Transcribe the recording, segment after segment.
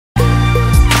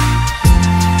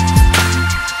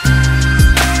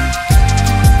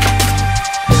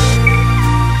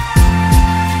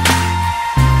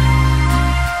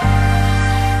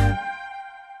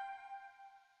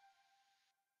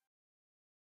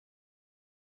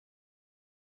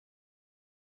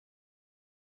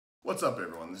What's up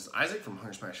everyone, this is Isaac from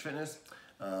Hunger Smash Fitness.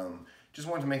 Just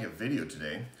wanted to make a video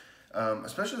today,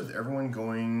 especially with everyone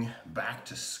going back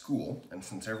to school, and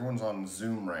since everyone's on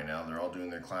Zoom right now, they're all doing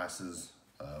their classes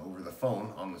over the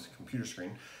phone on this computer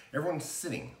screen. Everyone's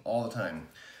sitting all the time.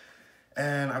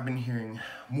 And I've been hearing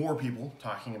more people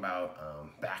talking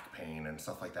about back pain and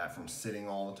stuff like that from sitting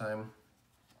all the time.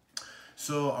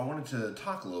 So I wanted to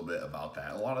talk a little bit about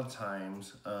that. A lot of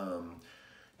times,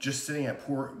 just sitting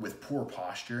with poor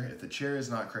posture, if the chair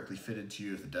is not correctly fitted to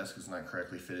you, if the desk is not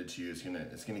correctly fitted to you, it's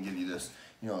gonna give you this,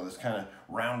 this kind of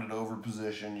rounded over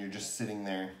position. You're just sitting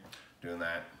there doing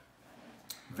that.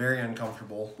 Very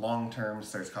uncomfortable. Long term,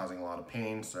 starts causing a lot of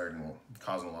pain,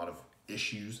 causing a lot of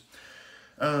issues.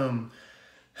 But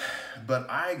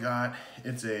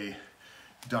it's a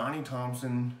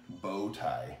Thompson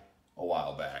Bowtie a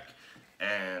while back,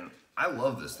 and I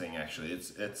love this thing actually.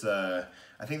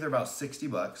 I think they're about 60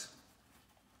 bucks.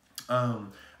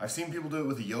 I've seen people do it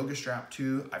with a yoga strap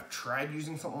too. I've tried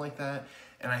using something like that,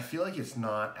 and I feel like it's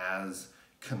not as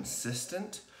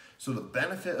consistent. So the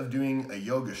benefit of doing a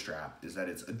yoga strap is that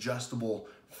it's adjustable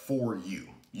for you.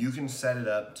 You can set it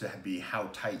up to be how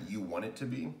tight you want it to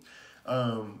be.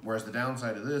 Whereas the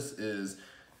downside of this is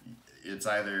it's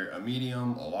either a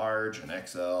medium, a large, an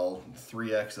XL,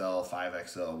 3XL,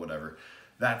 5XL, whatever.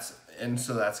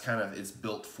 It's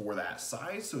built for that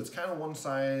size. So it's kind of one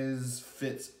size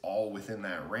fits all within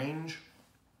that range.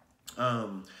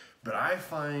 But I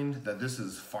find that this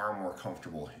is far more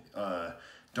comfortable.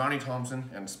 Thompson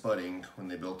and Spud Inc., when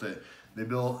they built it, they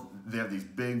have these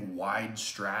big wide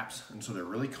straps, and so they're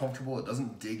really comfortable. It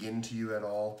doesn't dig into you at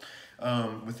all.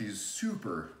 With these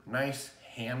super nice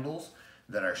handles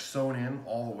that are sewn in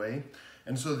all the way.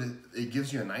 And so that it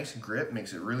gives you a nice grip,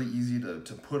 makes it really easy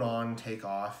to put on, take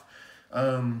off.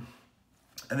 And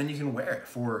then you can wear it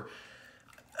for,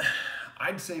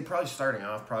 I'd say probably starting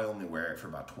off, probably only wear it for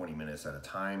about 20 minutes at a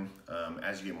time.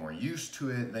 As you get more used to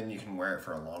it, then you can wear it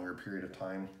for a longer period of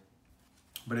time.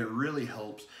 But it really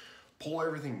helps pull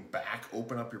everything back,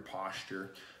 open up your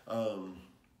posture.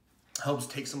 Helps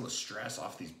take some of the stress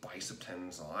off these bicep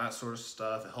tendons and all that sort of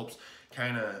stuff. It helps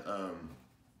kind of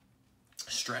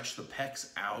stretch the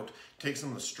pecs out, take some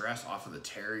of the stress off of the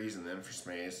teres and the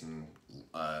infraspace and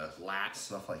lats,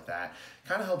 stuff like that.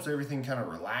 Kind of helps everything kind of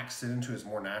relax, sit into its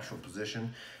more natural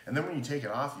position. And then when you take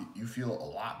it off, you feel a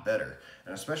lot better.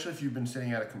 And especially if you've been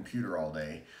sitting at a computer all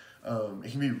day,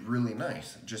 it can be really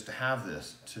nice just to have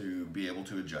this to be able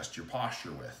to adjust your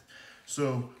posture with.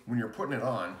 So when you're putting it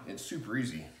on, it's super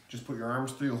easy. Just put your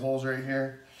arms through the holes right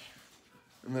here,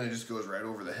 and then it just goes right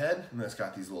over the head, and then it's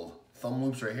got these little thumb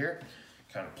loops right here.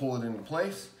 Kind of pull it into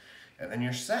place, and then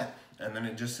you're set. And then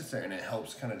it just sits there, and it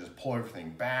helps kind of just pull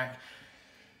everything back.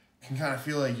 You can kind of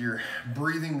feel like you're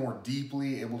breathing more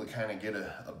deeply, able to kind of get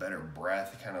a better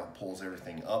breath. It kind of pulls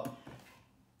everything up.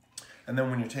 And then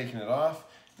when you're taking it off,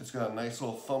 it's got a nice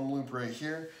little thumb loop right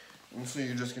here. And so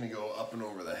you're just gonna go up and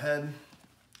over the head.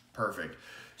 Perfect.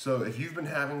 So if you've been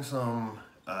having some,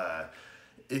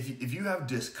 if you have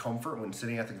discomfort when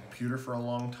sitting at the computer for a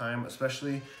long time,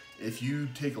 especially if you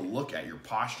take a look at your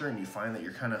posture and you find that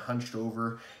you're kind of hunched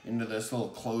over into this little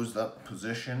closed up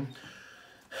position,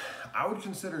 I would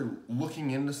consider looking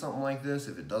into something like this.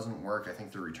 If it doesn't work, I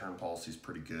think the return policy is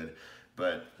pretty good.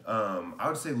 But I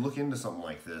would say look into something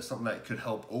like this, something that could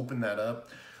help open that up.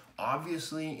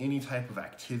 Obviously, any type of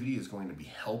activity is going to be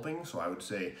helping, so I would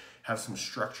say have some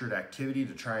structured activity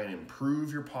to try and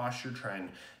improve your posture, try and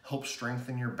help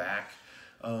strengthen your back.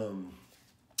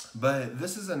 But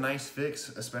this is a nice fix,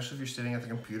 especially if you're sitting at the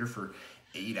computer for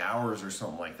 8 hours or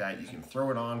something like that. You can throw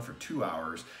it on for 2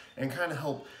 hours and kind of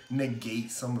help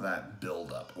negate some of that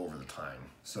buildup over the time.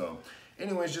 So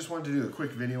anyways, just wanted to do a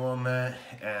quick video on that,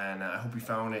 and I hope you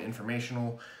found it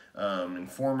informational,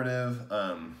 informative.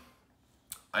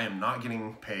 I am not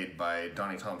getting paid by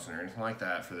Thompson or anything like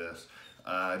that for this.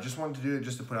 I just wanted to do it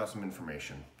just to put out some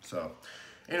information. So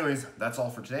anyways, that's all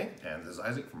for today, and this is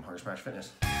Isaac from Hunger Smash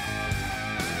Fitness.